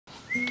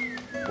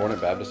Born at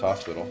Baptist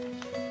Hospital,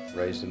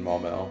 raised in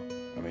Maumelle.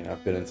 I mean,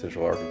 I've been in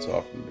Central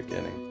Arkansas from the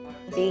beginning.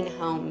 Being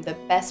home, the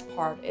best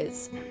part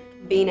is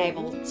being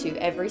able to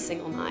every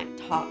single night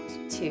talk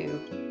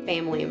to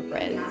family and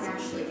friends.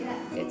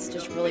 It's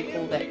just really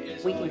cool that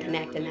we can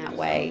connect in that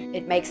way.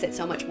 It makes it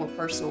so much more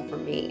personal for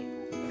me.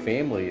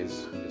 Family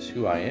is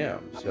who I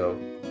am. So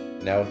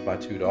now with my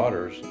two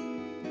daughters,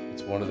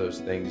 it's one of those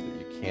things that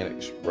you can't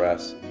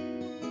express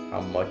how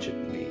much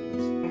it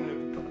means.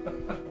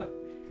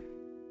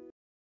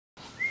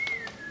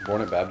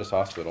 Born at Baptist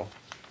Hospital,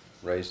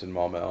 raised in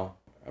Maumelle.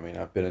 I mean,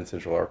 I've been in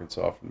Central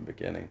Arkansas from the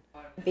beginning.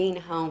 Being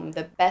home,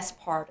 the best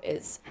part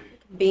is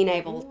being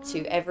able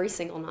to every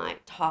single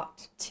night talk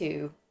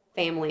to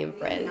family and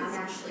friends.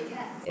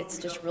 It's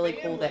just really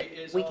cool that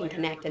we can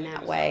connect in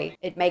that way.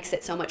 It makes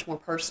it so much more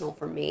personal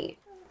for me.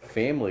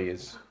 Family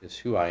is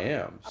who I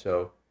am.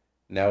 So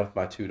now with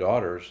my two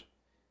daughters,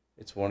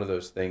 it's one of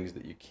those things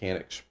that you can't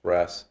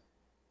express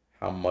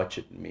how much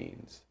it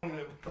means.